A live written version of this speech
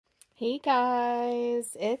Hey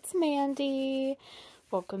guys, it's Mandy.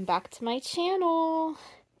 Welcome back to my channel.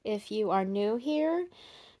 If you are new here,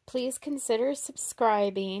 please consider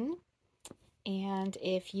subscribing. And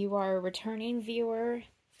if you are a returning viewer,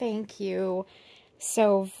 thank you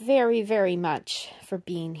so very, very much for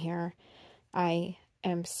being here. I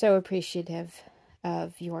am so appreciative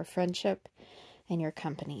of your friendship and your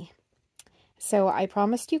company. So I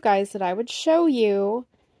promised you guys that I would show you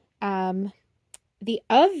the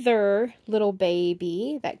other little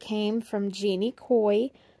baby that came from Jeannie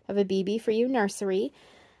Coy of A BB For You Nursery.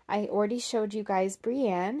 I already showed you guys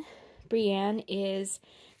Brienne. Brienne is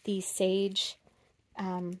the sage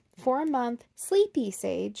 4-month sleepy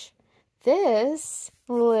sage. This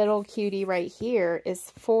little cutie right here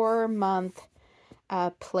is 4-month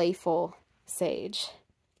playful sage.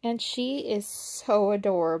 And she is so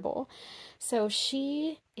adorable. So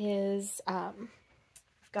she is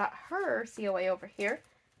got her COA over here.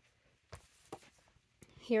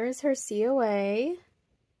 Here is her COA.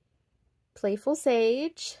 Playful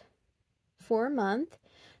Sage. 4-month.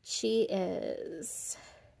 She is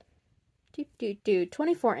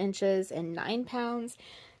 24 inches and 9 pounds.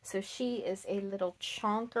 So she is a little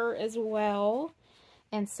chonker as well.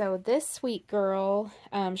 And so this sweet girl,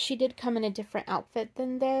 she did come in a different outfit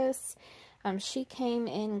than this. She came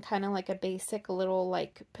in kind of like a basic little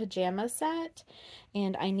like pajama set,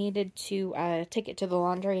 and I needed to take it to the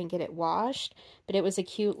laundry and get it washed, but it was a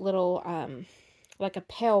cute little like a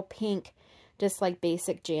pale pink, just like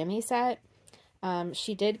basic jammy set.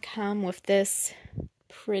 She did come with this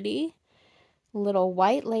pretty little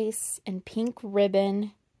white lace and pink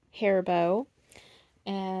ribbon hair bow,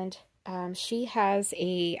 and she has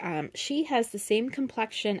the same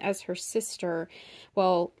complexion as her sister.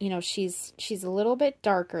 Well, you know, she's a little bit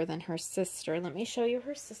darker than her sister. Let me show you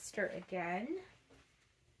her sister again.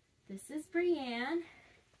 This is Brienne.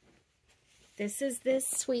 This is this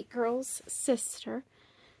sweet girl's sister.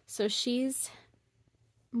 So she's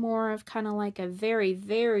more of kind of like a very,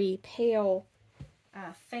 very pale,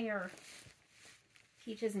 fair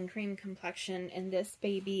peaches and cream complexion, and this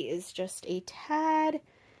baby is just a tad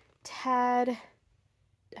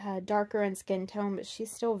darker in skin tone, but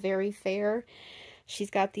she's still very fair.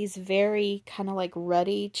 She's got these very kind of like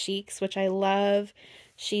ruddy cheeks, which I love.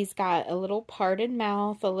 She's got a little parted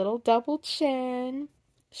mouth, a little double chin.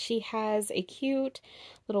 She has a cute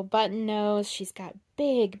little button nose. She's got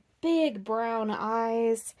big brown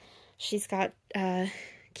eyes. She's got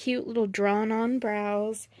cute little drawn on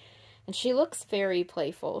brows, and she looks very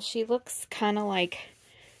playful. She looks kind of like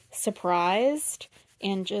surprised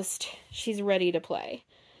and just, she's ready to play.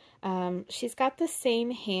 She's got the same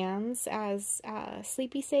hands as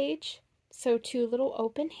Sleepy Sage. So 2 little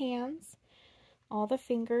open hands. All the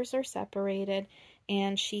fingers are separated.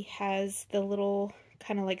 And she has the little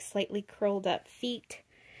kind of like slightly curled up feet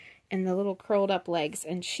and the little curled up legs.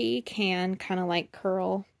 And she can kind of like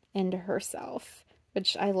curl into herself,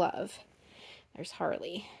 which I love. There's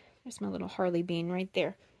Harley. There's my little Harley bean right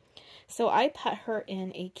there. So I put her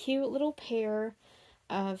in a cute little pair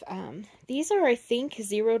of, these are, I think,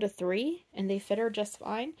 0 to 3, and they fit her just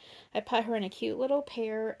fine. I put her in a cute little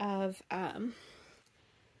pair of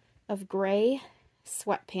gray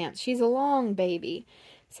sweatpants. She's a long baby,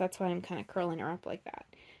 so that's why I'm kind of curling her up like that.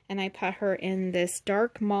 And I put her in this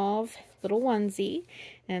dark mauve little onesie,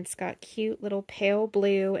 and it's got cute little pale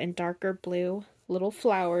blue and darker blue little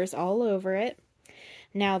flowers all over it.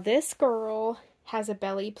 Now this girl has a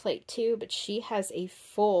belly plate too, but she has a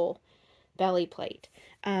full belly plate.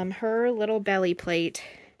 Her little belly plate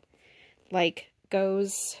like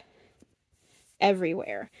goes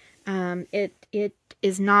everywhere. It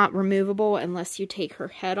is not removable unless you take her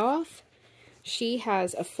head off. She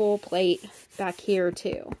has a full plate back here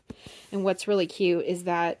too. And what's really cute is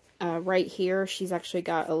that right here she's actually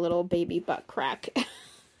got a little baby butt crack.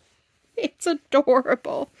 It's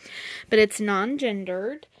adorable, but it's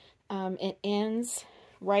non-gendered. It ends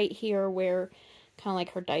right here where kind of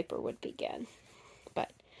like her diaper would begin.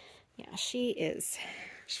 But yeah, she is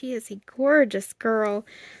a gorgeous girl.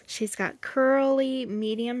 She's got curly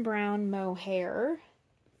medium brown mohair.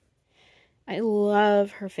 I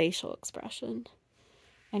love her facial expression.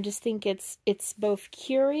 I just think it's both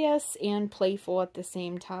curious and playful at the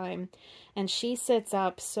same time. And she sits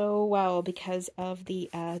up so well because of the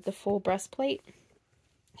full breastplate.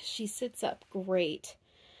 She sits up great.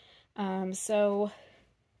 So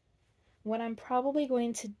what I'm probably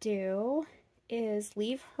going to do is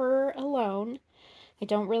leave her alone. I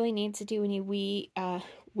don't really need to do any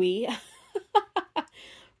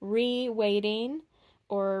re-weighting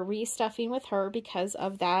or re-stuffing with her because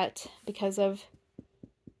of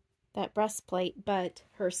that breastplate, but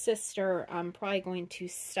her sister, I'm probably going to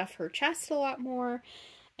stuff her chest a lot more,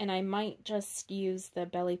 and I might just use the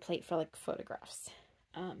belly plate for like photographs.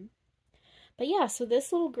 But yeah, so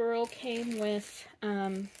this little girl came with,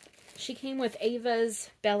 she came with Ava's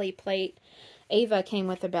belly plate. Ava came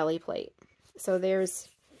with a belly plate. So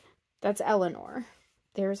that's Eleanor.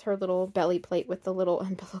 There's her little belly plate with the little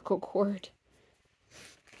umbilical cord.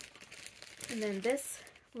 And then this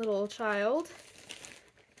little child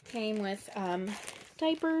came with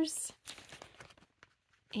diapers,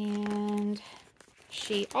 and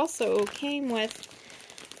she also came with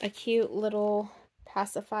a cute little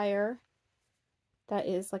pacifier that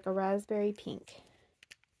is like a raspberry pink.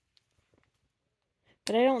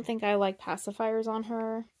 But I don't think I like pacifiers on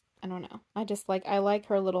her. I don't know. I like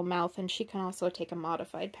her little mouth, and she can also take a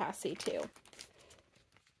modified passy too.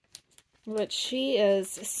 But she is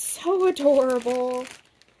so adorable.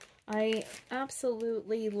 I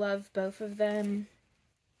absolutely love both of them.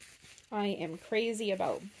 I am crazy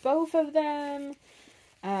about both of them.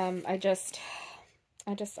 I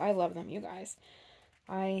love them, you guys.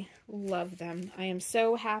 I love them. I am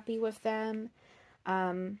so happy with them.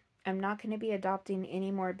 I'm not going to be adopting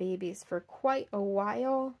any more babies for quite a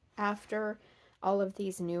while after all of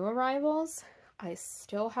these new arrivals. I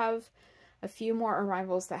still have a few more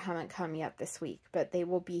arrivals that haven't come yet this week, but they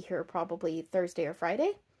will be here probably Thursday or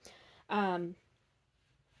Friday. And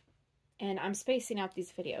I'm spacing out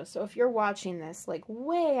these videos, so if you're watching this like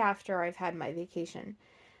way after I've had my vacation,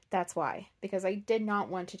 that's why. Because I did not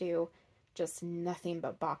want to do just nothing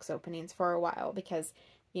but box openings for a while, because,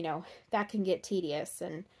 you know, that can get tedious,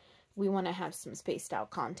 and we want to have some spaced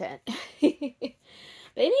out content.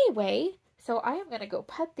 But anyway, so I am going to go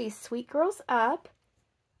put these sweet girls up.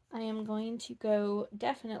 I am going to go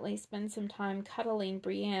definitely spend some time cuddling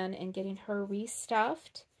Brienne and getting her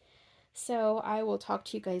restuffed. So I will talk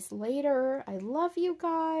to you guys later. I love you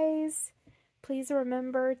guys. Please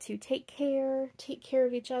remember to take care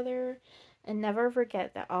of each other, and never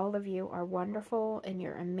forget that all of you are wonderful, and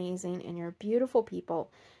you're amazing, and you're beautiful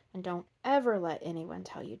people, and don't ever let anyone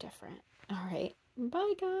tell you different. All right.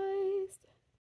 Bye, guys.